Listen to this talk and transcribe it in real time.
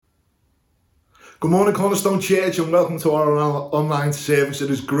Good morning, Cornerstone Church, and welcome to our online service. It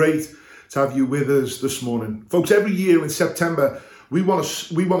is great to have you with us this morning. Folks, every year in September, we want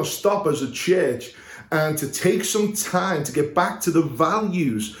to stop as a church and to take some time to get back to the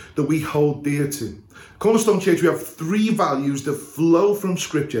values that we hold dear to. Cornerstone Church, we have three values that flow from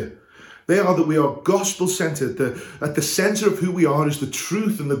Scripture. They are that we are gospel-centered, at the center of who we are is the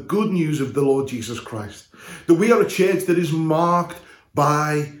truth and the good news of the Lord Jesus Christ. That we are a church that is marked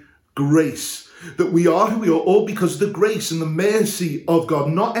by grace. That we are who we are all because of the grace and the mercy of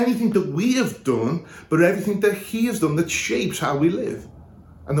God. Not anything that we have done, but everything that He has done that shapes how we live.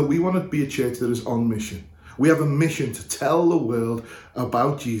 And that we want to be a church that is on mission. We have a mission to tell the world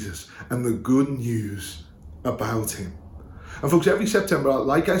about Jesus and the good news about Him. And folks, every September,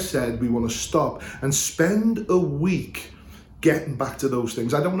 like I said, we want to stop and spend a week getting back to those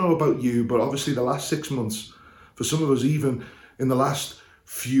things. I don't know about you, but obviously the last 6 months, for some of us even in the last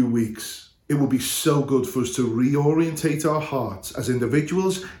few weeks, it will be so good for us to reorientate our hearts as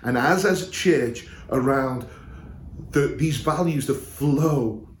individuals and as a church around these values that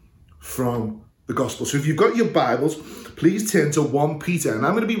flow from the gospel. So if you've got your Bibles, please turn to 1 Peter. And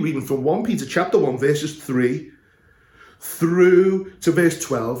I'm going to be reading from 1 Peter chapter 1, verses 3 through to verse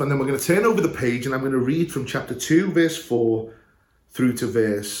 12. And then we're going to turn over the page and I'm going to read from chapter 2, verse 4 through to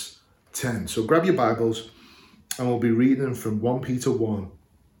verse 10. So grab your Bibles and we'll be reading from 1 Peter 1.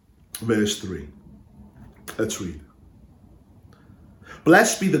 Verse 3. Let's read.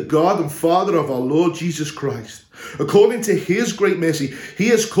 Blessed be the God and Father of our Lord Jesus Christ. According to His great mercy, He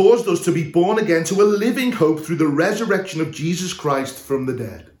has caused us to be born again to a living hope through the resurrection of Jesus Christ from the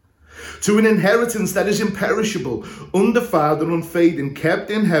dead, to an inheritance that is imperishable, undefiled and unfading, kept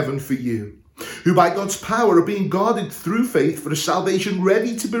in heaven for you, who by God's power are being guarded through faith for a salvation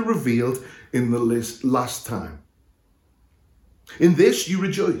ready to be revealed in the last time. In this you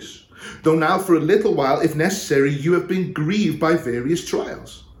rejoice, though now for a little while, if necessary, you have been grieved by various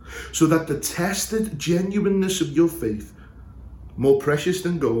trials, so that the tested genuineness of your faith, more precious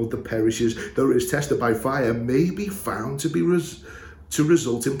than gold that perishes, though it is tested by fire, may be found to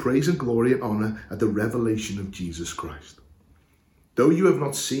result in praise and glory and honor at the revelation of Jesus Christ. Though you have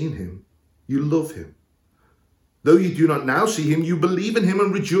not seen Him, you love Him. Though you do not now see Him, you believe in Him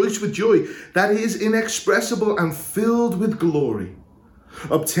and rejoice with joy that is inexpressible and filled with glory,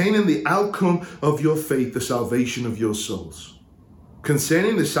 obtaining the outcome of your faith, the salvation of your souls.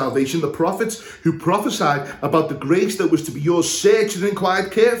 Concerning this salvation, the prophets who prophesied about the grace that was to be yours searched and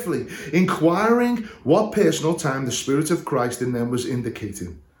inquired carefully, inquiring what personal time the Spirit of Christ in them was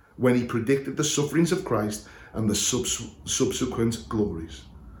indicating when He predicted the sufferings of Christ and the subsequent glories.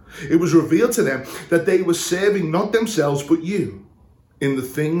 It was revealed to them that they were serving not themselves but you in the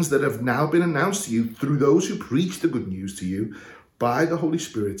things that have now been announced to you through those who preach the good news to you by the Holy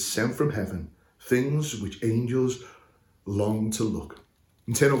Spirit sent from heaven, things which angels long to look.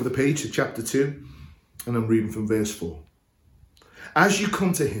 And turn over the page to chapter 2 and I'm reading from verse 4. As you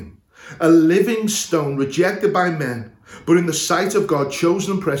come to Him, a living stone rejected by men, but in the sight of God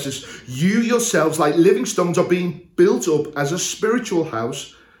chosen and precious, you yourselves like living stones are being built up as a spiritual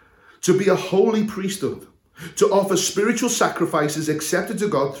house to be a holy priesthood, to offer spiritual sacrifices accepted to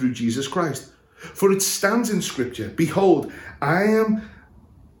God through Jesus Christ. For it stands in Scripture, behold, I am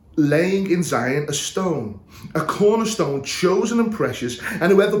laying in Zion a stone, a cornerstone chosen and precious,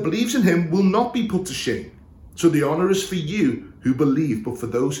 and whoever believes in Him will not be put to shame. So the honor is for you who believe, but for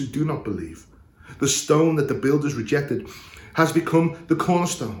those who do not believe, the stone that the builders rejected has become the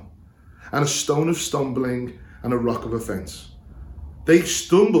cornerstone, and a stone of stumbling and a rock of offense. They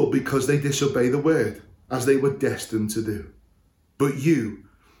stumble because they disobey the word, as they were destined to do. But you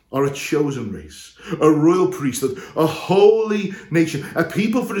are a chosen race, a royal priesthood, a holy nation, a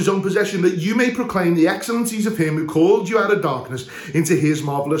people for His own possession, that you may proclaim the excellencies of Him who called you out of darkness into His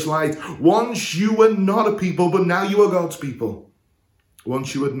marvelous light. Once you were not a people, but now you are God's people.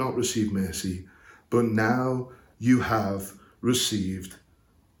 Once you had not received mercy, but now you have received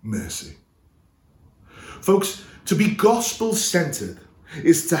mercy. Folks, to be gospel-centered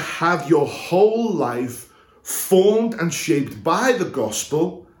is to have your whole life formed and shaped by the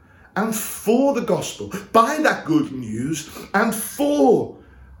gospel and for the gospel, by that good news and for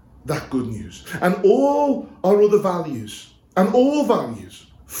that good news. And all our other values and all values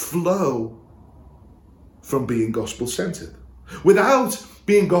flow from being gospel-centered. Without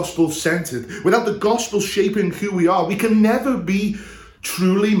being gospel-centered, without the gospel shaping who we are, we can never be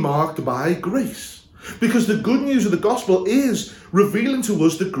truly marked by grace. Because the good news of the gospel is revealing to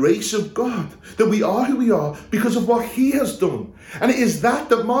us the grace of God, that we are who we are because of what He has done. And it is that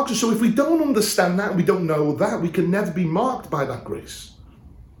that marks us. So if we don't understand that, we don't know that, we can never be marked by that grace.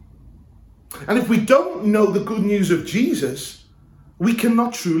 And if we don't know the good news of Jesus, we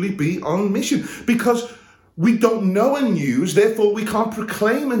cannot truly be on mission, because we don't know a news, therefore we can't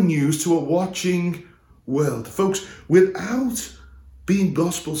proclaim a news to a watching world. Folks, without being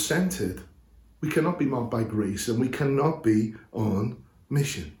gospel-centered, we cannot be marked by grace, and we cannot be on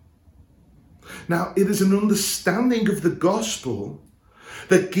mission. Now, it is an understanding of the gospel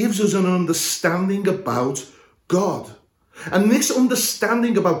that gives us an understanding about God. And this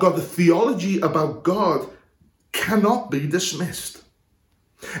understanding about God, the theology about God, cannot be dismissed.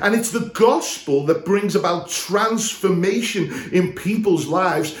 And it's the gospel that brings about transformation in people's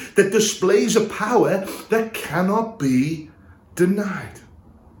lives, that displays a power that cannot be denied.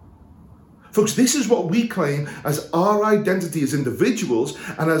 Folks, this is what we claim as our identity as individuals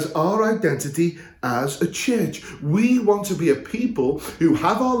and as our identity as a church. We want to be a people who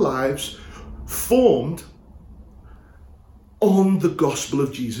have our lives formed on the gospel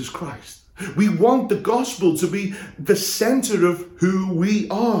of Jesus Christ. We want the gospel to be the center of who we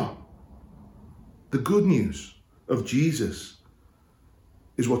are. The good news of Jesus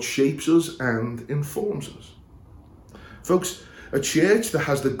is what shapes us and informs us. Folks, a church that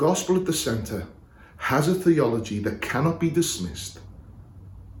has the gospel at the center has a theology that cannot be dismissed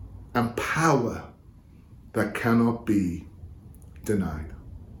and power that cannot be denied.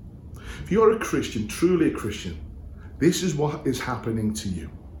 If you're a Christian, truly a Christian, this is what is happening to you.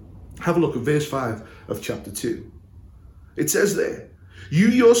 Have a look at verse 5 of chapter 2. It says there, "You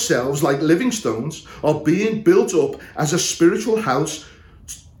yourselves, like living stones, are being built up as a spiritual house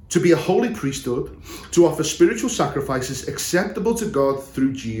to be a holy priesthood, to offer spiritual sacrifices acceptable to God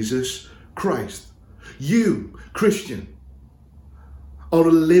through Jesus Christ." You, Christian, are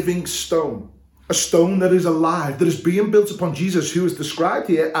a living stone. A stone that is alive, that is being built upon Jesus, who is described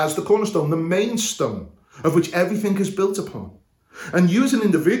here as the cornerstone, the main stone of which everything is built upon. And you as an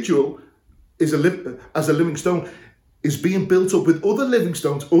individual, as a living stone, is being built up with other living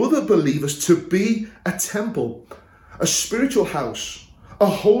stones, other believers, to be a temple, a spiritual house, a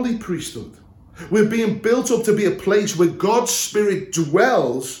holy priesthood. We're being built up to be a place where God's Spirit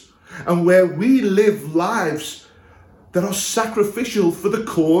dwells and where we live lives that are sacrificial for the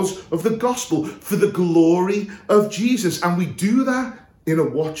cause of the gospel, for the glory of Jesus. And we do that in a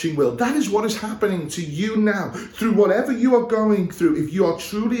watching world. That is what is happening to you now. Through whatever you are going through, if you are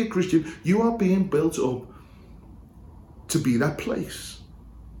truly a Christian, you are being built up to be that place.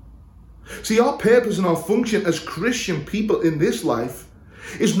 See, our purpose and our function as Christian people in this life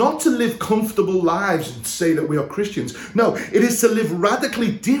is not to live comfortable lives and say that we are Christians. No, it is to live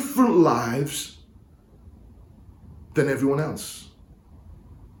radically different lives than everyone else.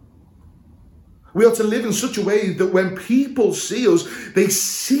 We are to live in such a way that when people see us, they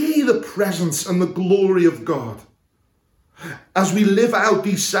see the presence and the glory of God. As we live out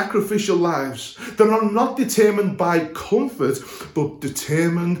these sacrificial lives that are not determined by comfort, but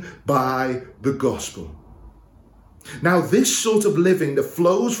determined by the gospel. Now, this sort of living that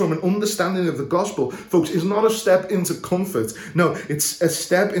flows from an understanding of the gospel, folks, is not a step into comfort. No, it's a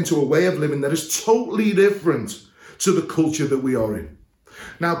step into a way of living that is totally different to the culture that we are in.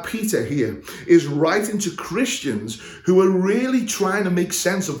 Now, Peter here is writing to Christians who are really trying to make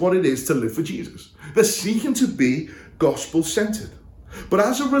sense of what it is to live for Jesus. They're seeking to be gospel-centered. But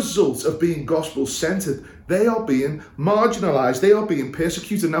as a result of being gospel-centered, they are being marginalized. They are being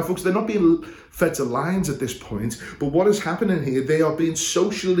persecuted. Now, folks, they're not being fed to lions at this point. But what is happening here, they are being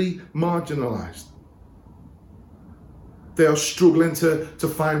socially marginalized. They are struggling to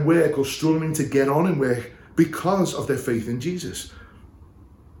find work or struggling to get on in work because of their faith in Jesus.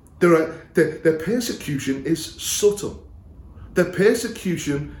 Their persecution is subtle. Their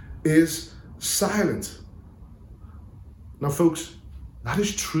persecution is silent. Now, folks, that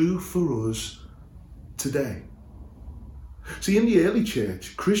is true for us today. See, in the early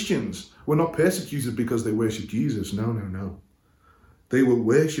church, Christians were not persecuted because they worshipped Jesus. No. They were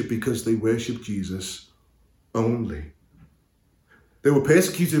worshipped because they worshipped Jesus only. They were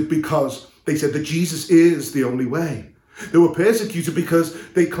persecuted because they said that Jesus is the only way. They were persecuted because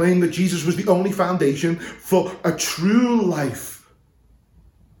they claimed that Jesus was the only foundation for a true life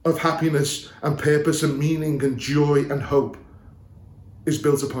of happiness and purpose and meaning and joy and hope is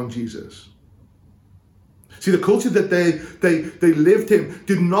built upon Jesus. See, the culture that they lived in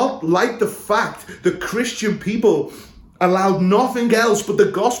did not like the fact that Christian people allowed nothing else but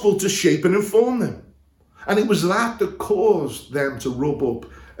the gospel to shape and inform them. And it was that caused them to rub up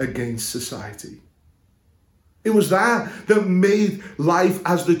against society. It was that made life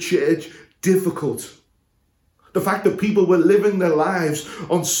as the church difficult. The fact that people were living their lives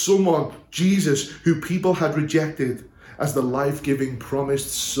on someone, Jesus, who people had rejected as the life-giving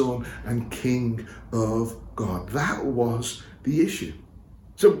promised Son and King of God. That was the issue.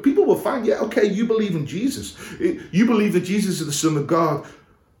 So people will find, yeah, okay, you believe in Jesus. You believe that Jesus is the Son of God.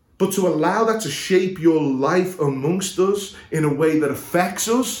 But to allow that to shape your life amongst us in a way that affects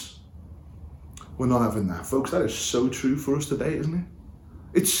us, we're not having that. Folks, that is so true for us today, isn't it?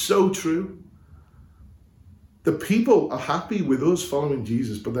 It's so true. The people are happy with us following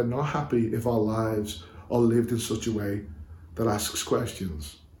Jesus, but they're not happy if our lives are lived in such a way that asks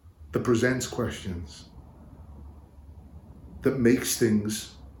questions, that presents questions, that makes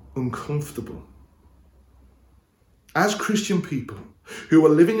things uncomfortable. As Christian people who are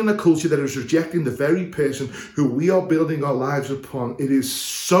living in a culture that is rejecting the very person who we are building our lives upon, it is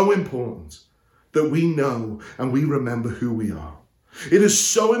so important that we know and we remember who we are. It is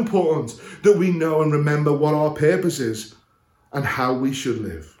so important that we know and remember what our purpose is and how we should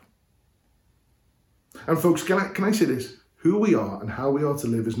live. And folks, can I say this? Who we are and how we are to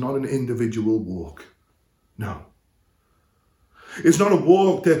live is not an individual walk. No. It's not a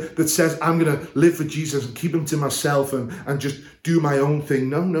walk that says, I'm going to live for Jesus and keep him to myself and just do my own thing.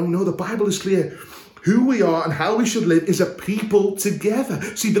 No. The Bible is clear. Who we are and how we should live is a people together.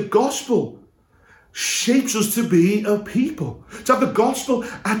 See, the gospel shapes us to be a people. To have the gospel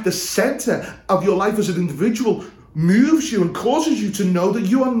at the center of your life as an individual moves you and causes you to know that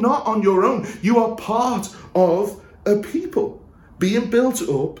you are not on your own. You are part of a people, being built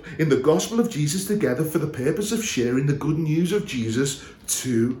up in the gospel of Jesus together for the purpose of sharing the good news of Jesus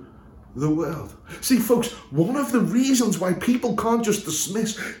to the world. See, folks, one of the reasons why people can't just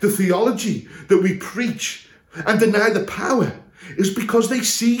dismiss the theology that we preach and deny the power is because they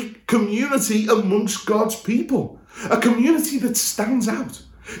see community amongst God's people, a community that stands out.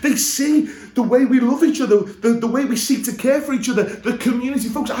 They see the way we love each other, the way we seek to care for each other, the community.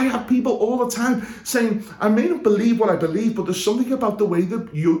 Folks, I have people all the time saying, I may not believe what I believe, but there's something about the way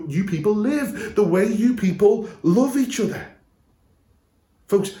that you people live, the way you people love each other.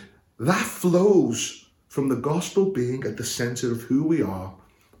 Folks, that flows from the gospel being at the center of who we are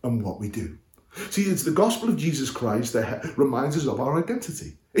and what we do. See, it's the gospel of Jesus Christ that reminds us of our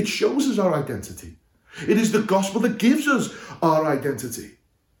identity. It shows us our identity. It is the gospel that gives us our identity.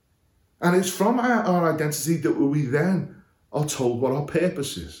 And it's from our identity that we then are told what our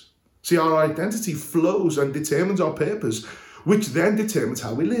purpose is. See, our identity flows and determines our purpose, which then determines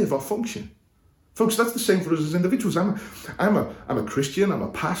how we live, our function. Folks, that's the same for us as individuals. I'm a Christian, I'm a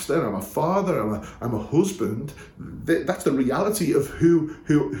pastor, I'm a father, I'm a husband. That's the reality of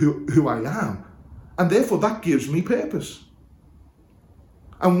who I am. And therefore that gives me purpose.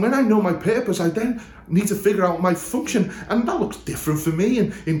 And when I know my purpose, I then need to figure out my function. And that looks different for me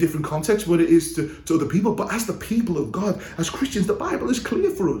in different contexts, what it is to other people. But as the people of God, as Christians, the Bible is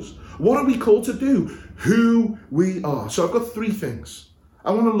clear for us. What are we called to do? Who we are. So I've got three things. I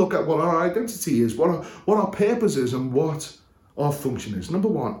want to look at what our identity is, what our purpose is, and what our function is. Number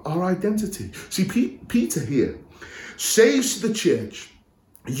one, our identity. See, Peter here says to the church,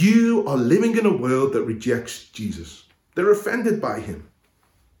 you are living in a world that rejects Jesus. They're offended by him.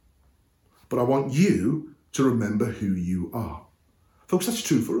 But I want you to remember who you are. Folks, that's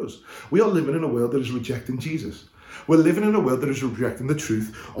true for us. We are living in a world that is rejecting Jesus. We're living in a world that is rejecting the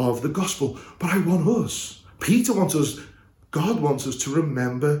truth of the gospel. But I want us, Peter wants us, God wants us to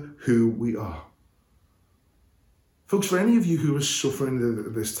remember who we are. Folks, for any of you who are suffering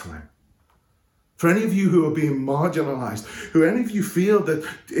at this time, for any of you who are being marginalized, who any of you feel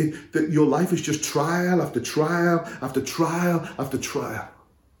that your life is just trial after trial after trial after trial,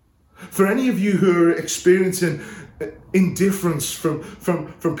 for any of you who are experiencing indifference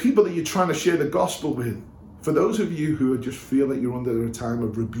from people that you're trying to share the gospel with, for those of you who just feel that you're under a time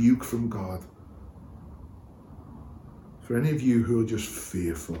of rebuke from God, for any of you who are just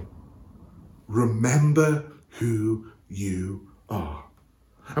fearful, remember who you are.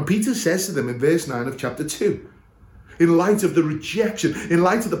 And Peter says to them in verse 9 of chapter 2, in light of the rejection, in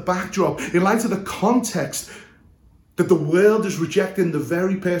light of the backdrop, in light of the context that the world is rejecting the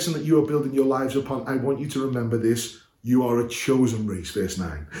very person that you are building your lives upon, I want you to remember this. You are a chosen race, verse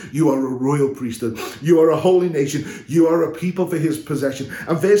 9. You are a royal priesthood. You are a holy nation. You are a people for his possession.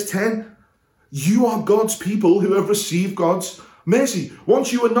 And verse 10, you are God's people who have received God's mercy.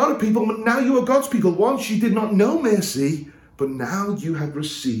 Once you were not a people, but now you are God's people. Once you did not know mercy, but now you have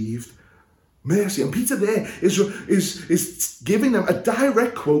received mercy. And Peter there is giving them a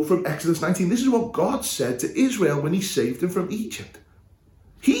direct quote from Exodus 19. This is what God said to Israel when he saved them from Egypt.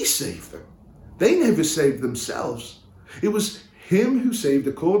 He saved them. They never saved themselves. It was him who saved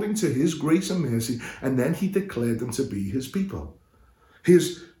according to his grace and mercy, and then he declared them to be his people,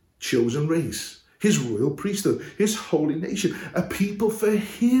 his chosen race, his royal priesthood, his holy nation, a people for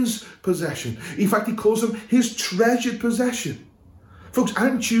his possession. In fact, he calls them his treasured possession. Folks,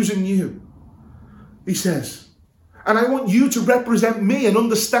 I'm choosing you, he says. And I want you to represent me, an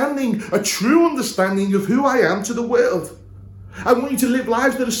understanding, a true understanding of who I am to the world. I want you to live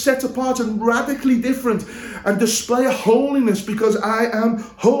lives that are set apart and radically different and display a holiness because I am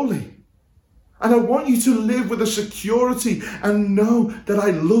holy. And I want you to live with a security and know that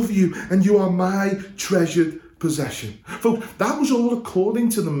I love you and you are my treasured possession. Folks, that was all according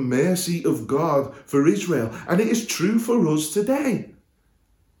to the mercy of God for Israel. And it is true for us today.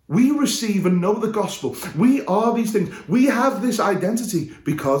 We receive and know the gospel. We are these things. We have this identity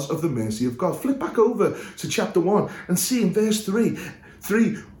because of the mercy of God. Flip back over to chapter 1 and see in verse 3,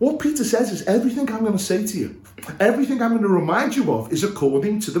 what Peter says is everything I'm going to say to you, everything I'm going to remind you of is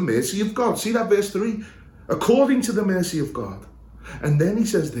according to the mercy of God. See that verse 3? According to the mercy of God. And then he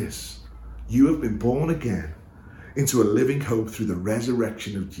says this, you have been born again into a living hope through the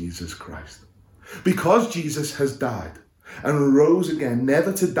resurrection of Jesus Christ. Because Jesus has died and rose again,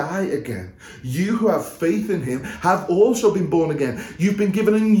 never to die again, you who have faith in him have also been born again. You've been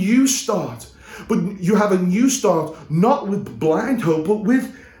given a new start, but you have a new start not with blind hope, but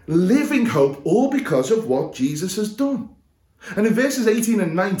with living hope, all because of what Jesus has done. And in verses 18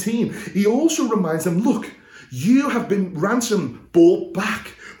 and 19, he also reminds them, look, you have been ransomed, bought back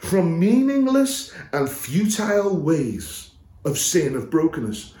from meaningless and futile ways of sin, of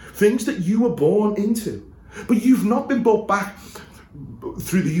brokenness, things that you were born into. But you've not been bought back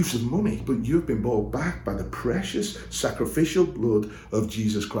through the use of money, but you've been bought back by the precious sacrificial blood of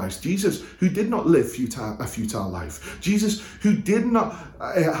Jesus Christ. Jesus, who did not live a futile life. Jesus, who did not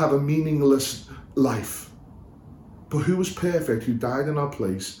have a meaningless life, but who was perfect, who died in our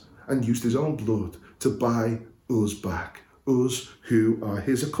place and used his own blood to buy us back. Us who are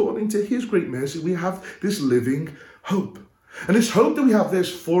his. According to his great mercy, we have this living hope. And this hope that we have,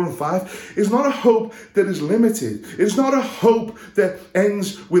 verse 4 and 5, is not a hope that is limited. It's not a hope that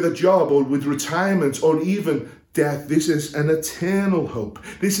ends with a job or with retirement or even death. This is an eternal hope.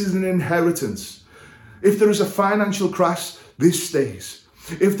 This is an inheritance. If there is a financial crash, this stays.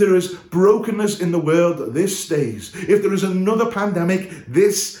 If there is brokenness in the world, this stays. If there is another pandemic,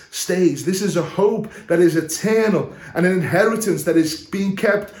 this stays. This is a hope that is eternal and an inheritance that is being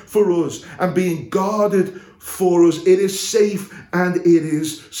kept for us and being guarded for us. It is safe and it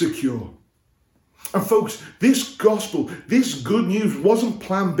is secure. And folks, this gospel, this good news wasn't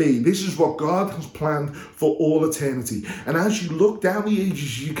plan B. This is what God has planned for all eternity. And as you look down the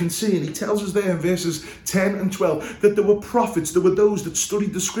ages, you can see, and he tells us there in verses 10 and 12, that there were prophets, there were those that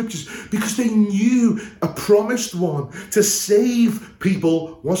studied the scriptures because they knew a promised one to save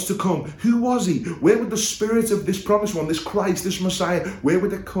people was to come. Who was he? Where would the spirit of this promised one, this Christ, this Messiah, where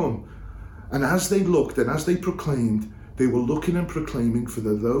would it come? And as they looked and as they proclaimed, they were looking and proclaiming for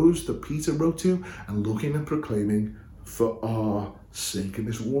those that Peter wrote to and looking and proclaiming for our sake. And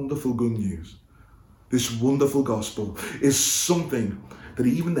this wonderful good news, this wonderful gospel is something that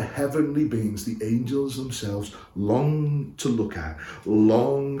even the heavenly beings, the angels themselves, long to look at,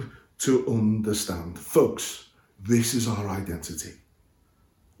 long to understand. Folks, this is our identity.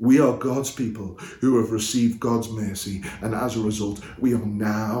 We are God's people who have received God's mercy, and as a result, we are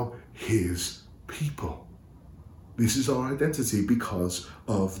now his people. This is our identity because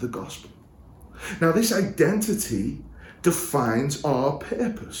of the gospel. Now, this identity defines our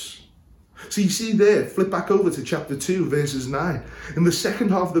purpose. So you see there, flip back over to chapter 2, verses 9. In the second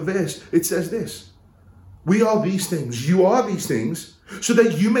half of the verse, it says this: we are these things, you are these things, so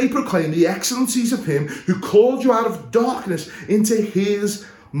that you may proclaim the excellencies of him who called you out of darkness into his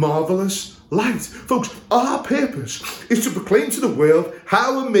marvelous light. Folks, our purpose is to proclaim to the world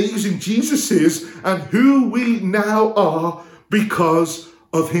how amazing Jesus is and who we now are because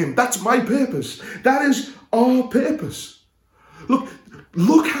of him. That's my purpose. That is our purpose.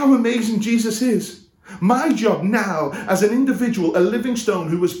 Look how amazing Jesus is. My job now as an individual, a living stone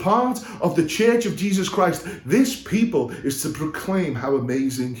who was part of the church of Jesus Christ, this people, is to proclaim how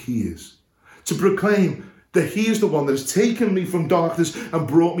amazing he is. To proclaim that he is the one that has taken me from darkness and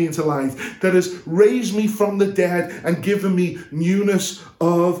brought me into light, that has raised me from the dead and given me newness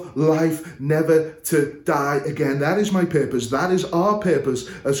of life, never to die again. That is my purpose. That is our purpose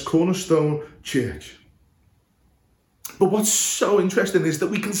as Cornerstone Church. But what's so interesting is that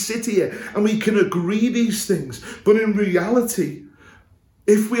we can sit here and we can agree these things, but in reality,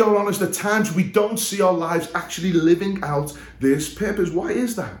 if we are honest, at times we don't see our lives actually living out this purpose. Why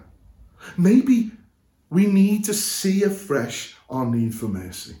is that? Maybe we need to see afresh our need for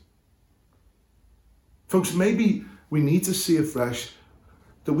mercy. Folks, maybe we need to see afresh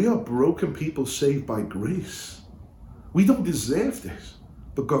that we are broken people saved by grace. We don't deserve this,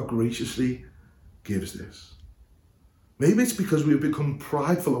 but God graciously gives this. Maybe it's because we've become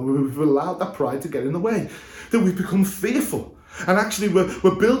prideful and we've allowed that pride to get in the way, that we've become fearful. And actually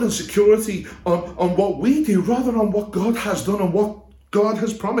we're building security on what we do rather than on what God has done and what God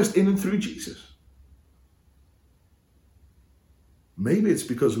has promised in and through Jesus. Maybe it's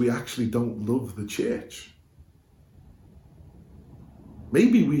because we actually don't love the church.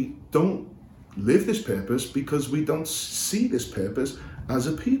 Maybe we don't live this purpose because we don't see this purpose as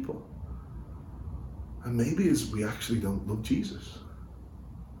a people. And maybe it's we actually don't love Jesus.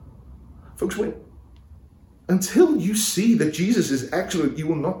 Folks, until you see that Jesus is excellent, you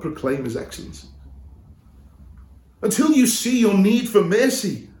will not proclaim his excellence. Until you see your need for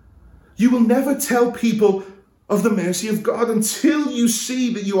mercy, you will never tell people of the mercy of God. Until you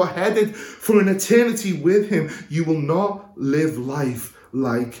see that you are headed for an eternity with him, you will not live life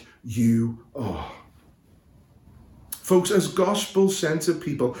like you are. Folks, as gospel-centered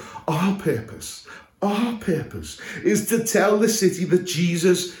people, our purpose is to tell the city that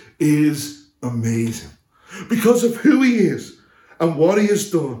Jesus is amazing because of who he is and what he has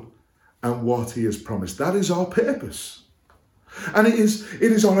done and what he has promised. That is our purpose. And it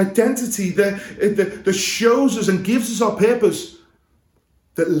is our identity that shows us and gives us our purpose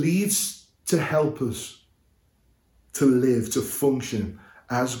that leads to help us to live, to function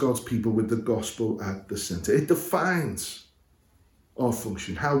as God's people with the gospel at the center. It defines our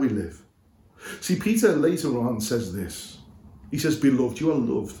function, how we live. See, Peter later on says this. He says, beloved, you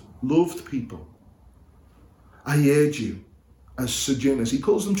are loved people. I urge you as sojourners. He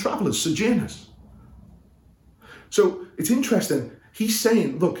calls them travelers, sojourners. So it's interesting. He's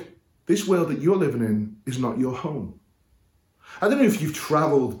saying, look, this world that you're living in is not your home. I don't know if you've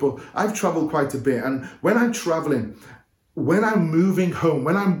traveled, but I've traveled quite a bit. And when I'm traveling, when I'm moving home,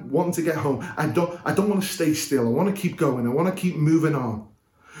 when I'm wanting to get home, I don't want to stay still. I want to keep going. I want to keep moving on.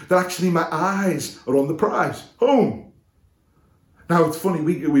 That actually my eyes are on the prize, home. Now, it's funny,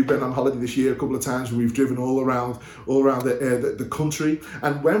 we've been on holiday this year a couple of times and we've driven all around the country.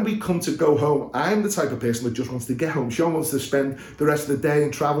 And when we come to go home, I'm the type of person that just wants to get home. Sean wants to spend the rest of the day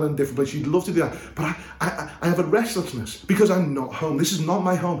and travel in different places. You'd love to do that. But I have a restlessness because I'm not home. This is not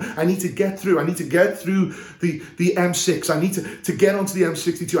my home. I need to get through. I need to get through the M6. I need to get onto the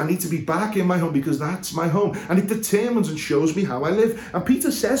M62. I need to be back in my home because that's my home. And it determines and shows me how I live. And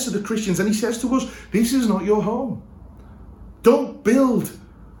Peter says to the Christians, and he says to us, this is not your home. Don't build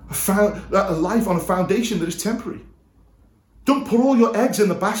a life on a foundation that is temporary. Don't put all your eggs in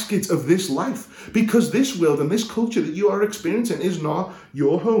the basket of this life, because this world and this culture that you are experiencing is not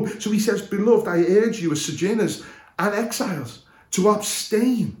your home. So he says, beloved, I urge you as sojourners and exiles to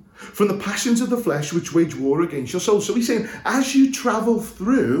abstain from the passions of the flesh which wage war against your soul. So he's saying, as you travel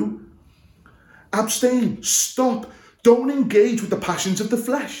through, abstain, stop, don't engage with the passions of the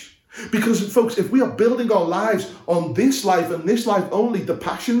flesh. Because, folks, if we are building our lives on this life and this life only, the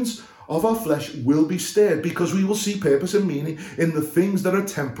passions of our flesh will be stirred because we will see purpose and meaning in the things that are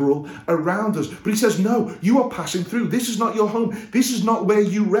temporal around us. But he says, no, you are passing through. This is not your home. This is not where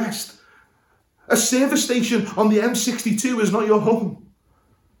you rest. A service station on the M62 is not your home.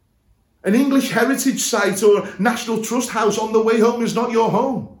 An English heritage site or National Trust house on the way home is not your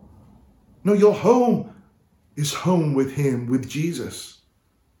home. No, your home is home with him, with Jesus.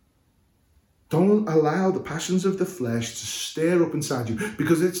 Don't allow the passions of the flesh to stir up inside you,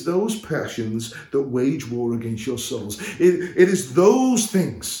 because it's those passions that wage war against your souls. It is those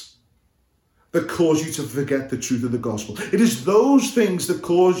things that cause you to forget the truth of the gospel. It is those things that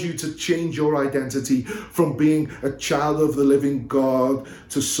cause you to change your identity from being a child of the living God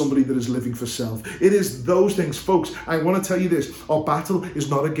to somebody that is living for self. It is those things. Folks, I want to tell you this. Our battle is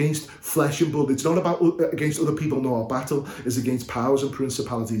not against flesh and blood. It's not about against other people. No, our battle is against powers and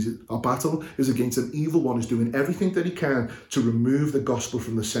principalities. Our battle is against an evil one who's doing everything that he can to remove the gospel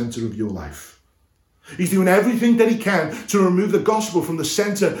from the center of your life. He's doing everything that he can to remove the gospel from the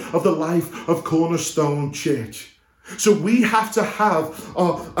center of the life of Cornerstone Church. So we have to have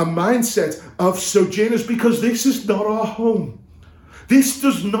a mindset of sojourners, because this is not our home. This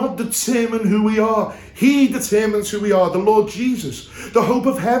does not determine who we are. He determines who we are, the Lord Jesus. The hope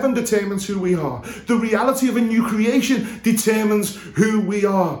of heaven determines who we are. The reality of a new creation determines who we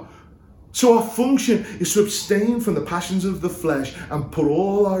are. So our function is to abstain from the passions of the flesh and put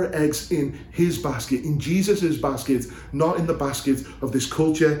all our eggs in his basket, in Jesus' basket, not in the basket of this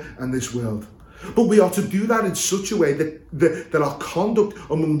culture and this world. But we are to do that in such a way that our conduct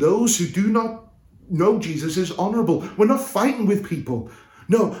among those who do not know Jesus is honorable. We're not fighting with people.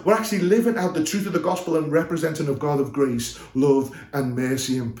 No, we're actually living out the truth of the gospel and representing a God of grace, love, and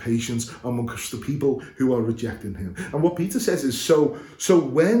mercy and patience amongst the people who are rejecting him. And what Peter says is, so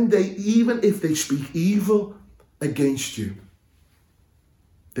when they, even if they speak evil against you,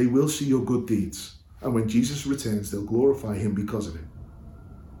 they will see your good deeds. And when Jesus returns, they'll glorify him because of it.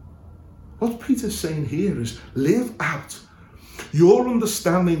 What Peter's saying here is, live out your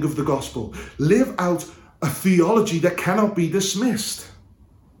understanding of the gospel. Live out a theology that cannot be dismissed.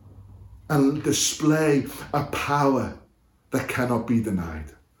 And display a power that cannot be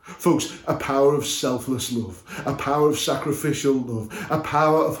denied. Folks, a power of selfless love, a power of sacrificial love, a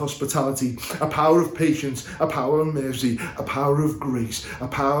power of hospitality, a power of patience, a power of mercy, a power of grace, a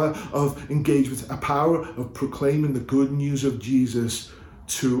power of engagement, a power of proclaiming the good news of Jesus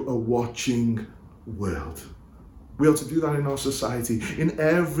to a watching world. We ought to do that in our society, in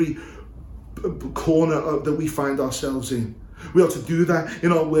every corner that we find ourselves in. We ought to do that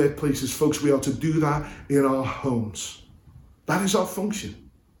in our workplaces, folks. We ought to do that in our homes. That is our function.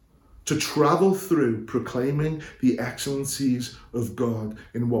 To travel through proclaiming the excellencies of God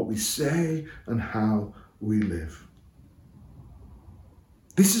in what we say and how we live.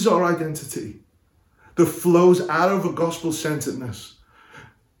 This is our identity that flows out of a gospel-centeredness,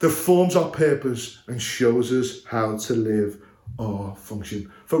 that forms our purpose and shows us how to live our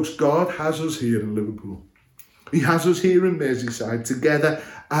function. Folks, God has us here in Liverpool. He has us here in Merseyside together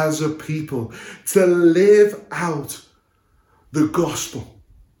as a people to live out the gospel,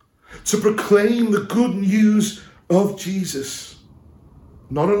 to proclaim the good news of Jesus,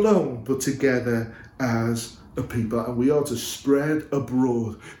 not alone, but together as a people. And we are to spread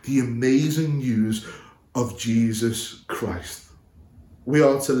abroad the amazing news of Jesus Christ. We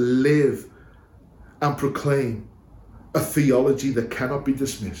are to live and proclaim a theology that cannot be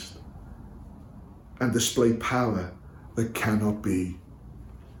dismissed, and display power that cannot be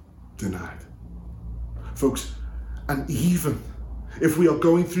denied. Folks, and even if we are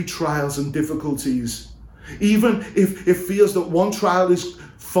going through trials and difficulties, even if it feels that one trial is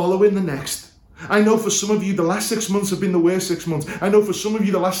following the next, I know for some of you the last 6 months have been the worst 6 months. I know for some of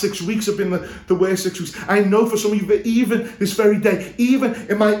you the last 6 weeks have been the worst 6 weeks. I know for some of you that even this very day, even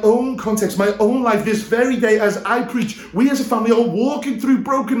in my own context, my own life, this very day as I preach, we as a family are walking through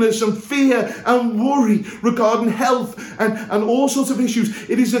brokenness and fear and worry regarding health and all sorts of issues.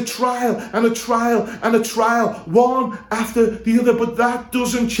 It is a trial and a trial and a trial, one after the other, but that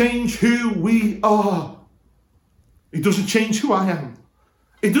doesn't change who we are. It doesn't change who I am.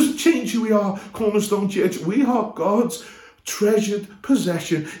 It doesn't change who we are, Cornerstone Church. We are God's treasured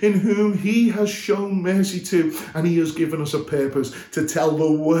possession in whom he has shown mercy to, and he has given us a purpose to tell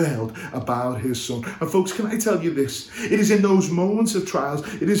the world about his son. And folks, can I tell you this? It is in those moments of trials,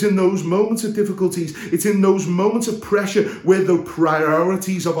 it is in those moments of difficulties, it's in those moments of pressure where the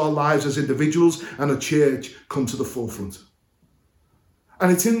priorities of our lives as individuals and a church come to the forefront.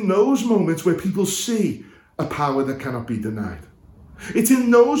 And it's in those moments where people see a power that cannot be denied. It's in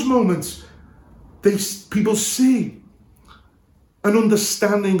those moments people see an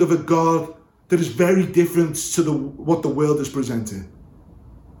understanding of a God that is very different to what the world is presenting.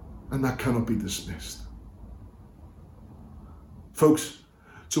 And that cannot be dismissed. Folks,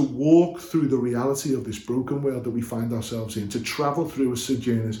 to walk through the reality of this broken world that we find ourselves in, to travel through as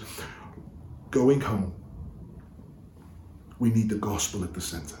sojourners going home, we need the gospel at the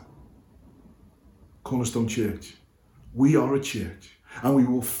centre. Cornerstone Church, we are a church, and we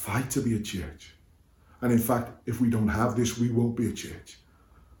will fight to be a church. And in fact, if we don't have this, we won't be a church.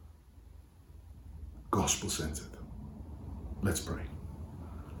 Gospel-centered. Let's pray.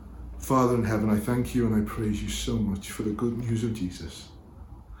 Father in heaven, I thank you and I praise you so much for the good news of Jesus.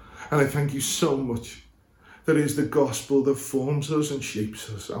 And I thank you so much that it is the gospel that forms us and shapes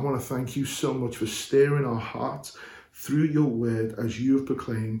us. I want to thank you so much for stirring our hearts through your word as you have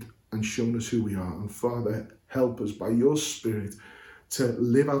proclaimed and shown us who we are. And Father, help us by your Spirit to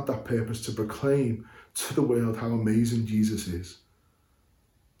live out that purpose, to proclaim to the world how amazing Jesus is.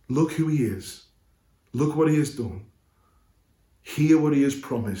 Look who he is. Look what he has done. Hear what he has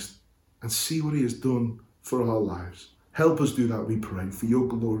promised and see what he has done for our lives. Help us do that, we pray, for your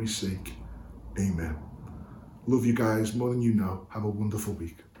glory's sake. Amen. Love you guys more than you know. Have a wonderful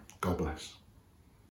week. God bless.